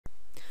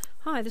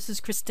Hi, this is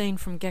Christine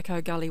from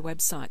Gecko Gully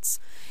Websites.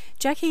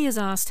 Jackie has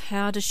asked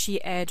how does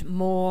she add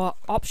more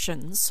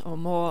options or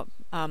more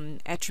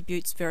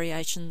attributes,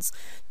 variations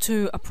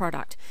to a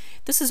product.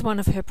 This is one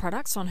of her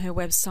products on her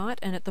website,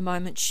 and at the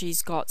moment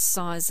she's got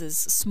sizes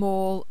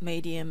small,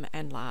 medium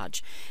and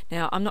large.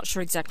 Now I'm not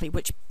sure exactly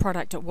which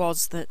product it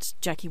was that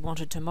Jackie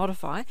wanted to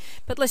modify,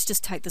 but let's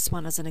just take this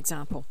one as an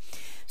example.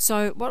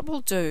 So what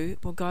we'll do,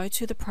 we'll go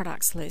to the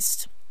products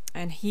list,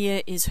 and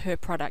here is her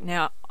product.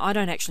 Now I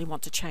don't actually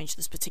want to change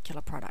this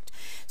particular product,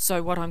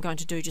 so what I'm going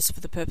to do just for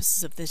the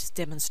purposes of this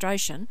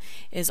demonstration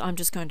is I'm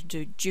just going to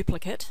do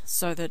duplicate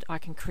so that I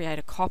can create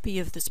a copy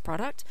of this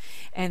product,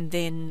 and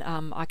then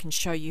I can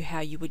show you how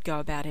you would go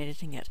about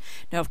editing it.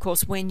 Now of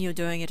course when you're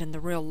doing it in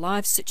the real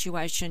live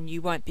situation you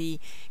won't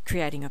be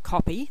creating a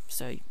copy,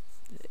 so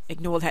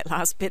ignore that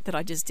last bit that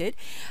I just did,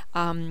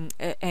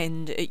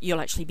 and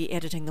you'll actually be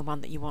editing the one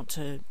that you want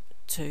to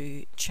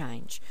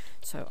change.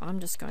 So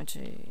I'm just going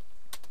to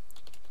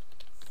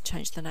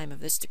change the name of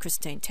this to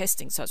Christine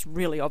Testing so it's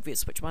really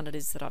obvious which one it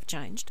is that I've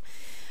changed.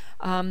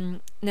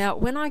 Now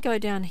when I go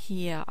down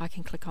here I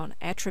can click on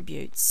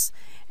attributes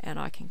and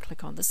I can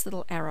click on this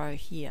little arrow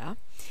here,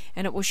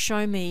 and it will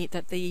show me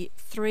that the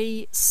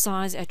 3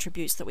 size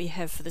attributes that we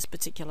have for this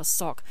particular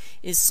sock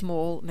is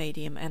small,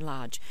 medium and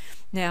large.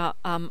 Now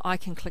I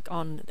can click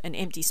on an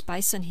empty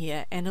space in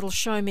here and it'll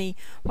show me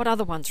what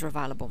other ones are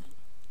available.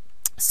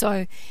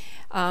 So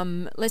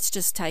let's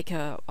just take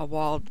a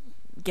wild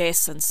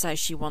guess and say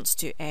she wants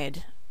to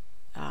add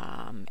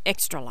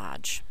extra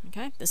large,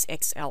 okay, this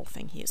XL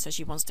thing here, so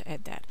she wants to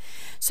add that.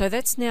 So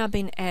that's now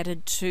been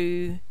added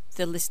to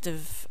the list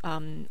of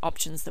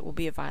options that will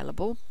be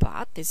available,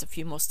 but there's a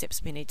few more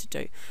steps we need to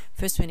do.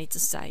 First we need to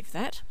save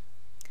that,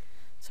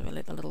 so we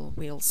let the little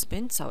wheel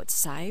spin so it's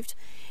saved.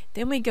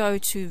 Then we go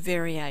to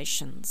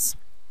variations.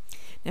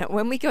 Now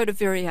when we go to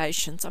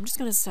variations, I'm just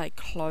going to say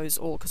close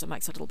all because it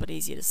makes it a little bit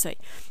easier to see.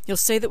 You'll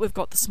see that we've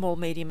got the small,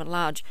 medium and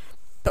large,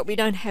 but we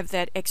don't have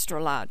that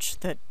extra large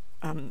that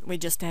we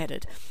just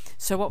added.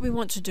 So what we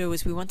want to do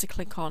is we want to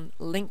click on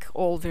link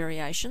all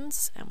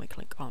variations and we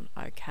click on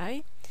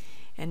OK,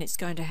 and it's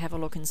going to have a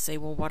look and see,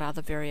 well, what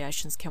other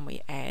variations can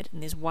we add,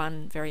 and there's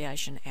one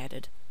variation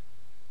added.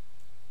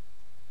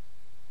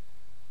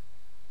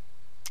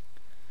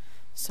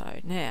 So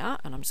now,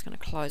 and I'm just going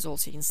to close all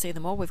so you can see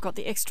them all, we've got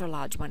the extra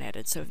large one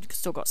added. So we've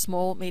still got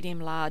small, medium,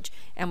 large,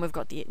 and we've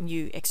got the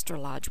new extra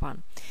large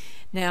one.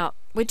 Now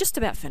we're just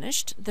about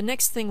finished. The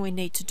next thing we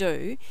need to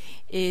do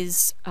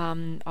is,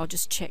 I'll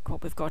just check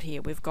what we've got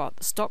here. We've got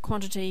the stock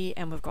quantity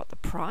and we've got the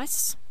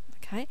price,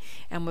 okay,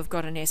 and we've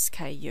got an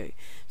SKU.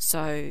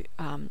 So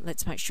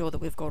let's make sure that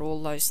we've got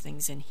all those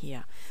things in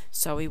here.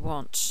 So we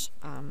want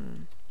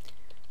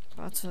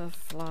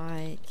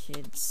butterfly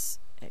kids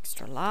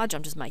extra large.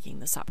 I'm just making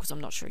this up because I'm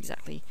not sure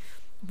exactly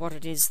what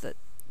it is that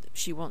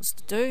she wants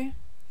to do,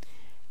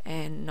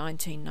 and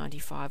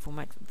 $19.95 will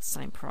make the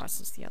same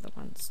price as the other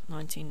ones,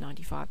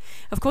 $19.95.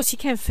 Of course you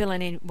can fill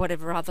in any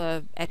whatever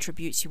other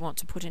attributes you want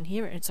to put in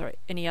here, and sorry,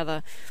 any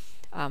other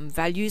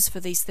values for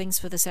these things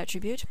for this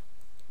attribute,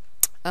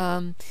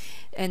 and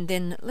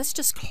then let's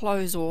just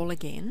close all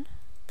again.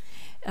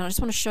 And I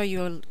just want to show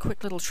you a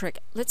quick little trick.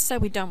 Let's say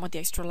we don't want the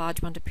extra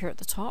large one to appear at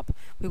the top,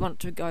 we want it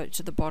to go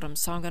to the bottom.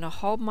 So I'm going to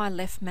hold my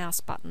left mouse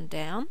button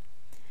down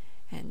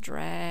and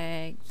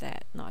drag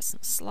that nice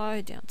and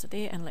slow down to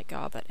there and let go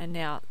of it, and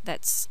now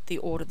that's the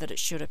order that it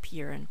should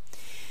appear in.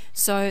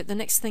 So the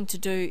next thing to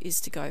do is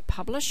to go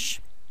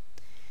publish.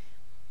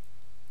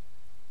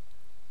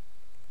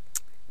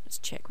 Let's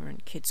check we're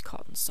in Kids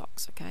Cotton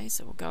Socks. Okay,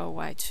 so we'll go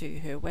away to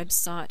her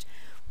website,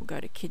 we'll go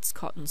to Kids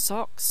Cotton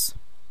Socks.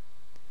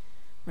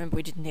 Remember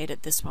we didn't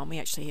edit this one, we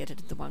actually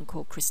edited the one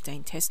called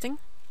Christine Testing.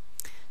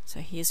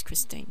 So here's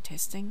Christine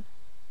Testing,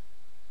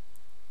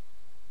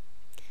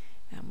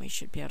 and we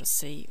should be able to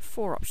see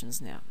 4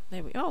 options now.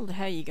 There we go. Oh,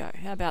 there you go.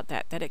 How about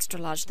that? That extra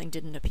large thing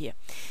didn't appear,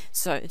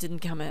 so it didn't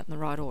come out in the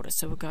right order.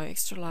 So we'll go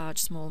extra large,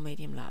 small,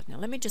 medium, large. Now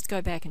let me just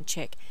go back and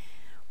check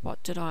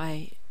what did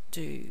I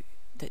do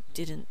that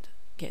didn't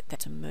get that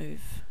to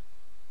move,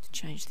 to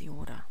change the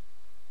order.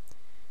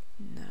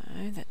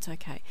 No, that's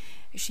okay.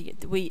 Actually,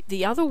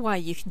 the other way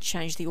you can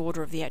change the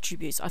order of the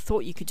attributes, I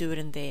thought you could do it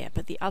in there,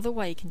 but the other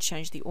way you can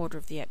change the order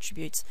of the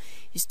attributes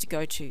is to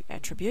go to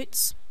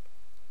Attributes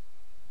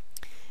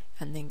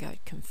and then go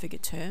Configure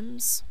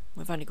Terms.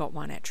 We've only got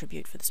one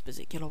attribute for this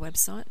particular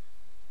website.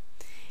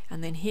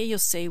 And then here you'll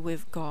see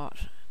we've got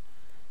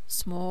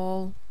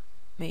small,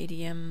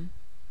 medium.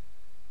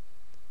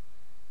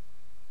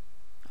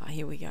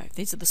 Here we go.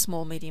 These are the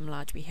small, medium,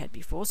 large we had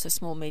before. So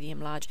small,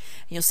 medium, large.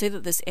 And you'll see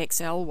that this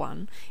XL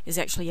one is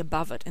actually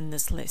above it in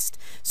this list.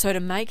 So to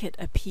make it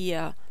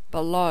appear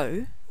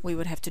below, we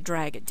would have to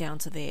drag it down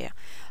to there.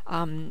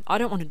 I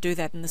don't want to do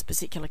that in this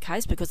particular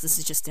case because this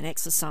is just an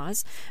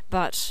exercise,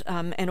 but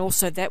and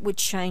also that would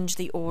change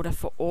the order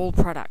for all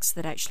products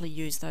that actually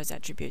use those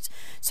attributes.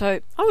 So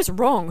I was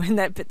wrong in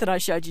that bit that I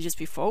showed you just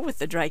before with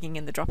the dragging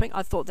and the dropping.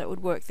 I thought that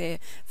would work there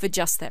for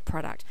just that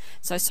product.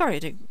 So sorry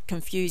to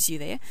confuse you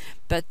there,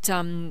 but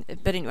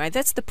anyway,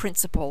 that's the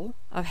principle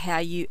of how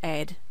you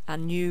add a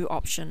new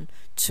option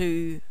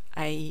to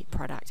a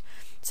product.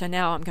 So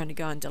now I'm going to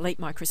go and delete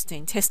my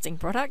Christine testing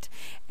product,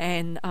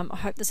 and I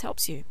hope this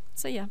helps you.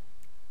 See ya.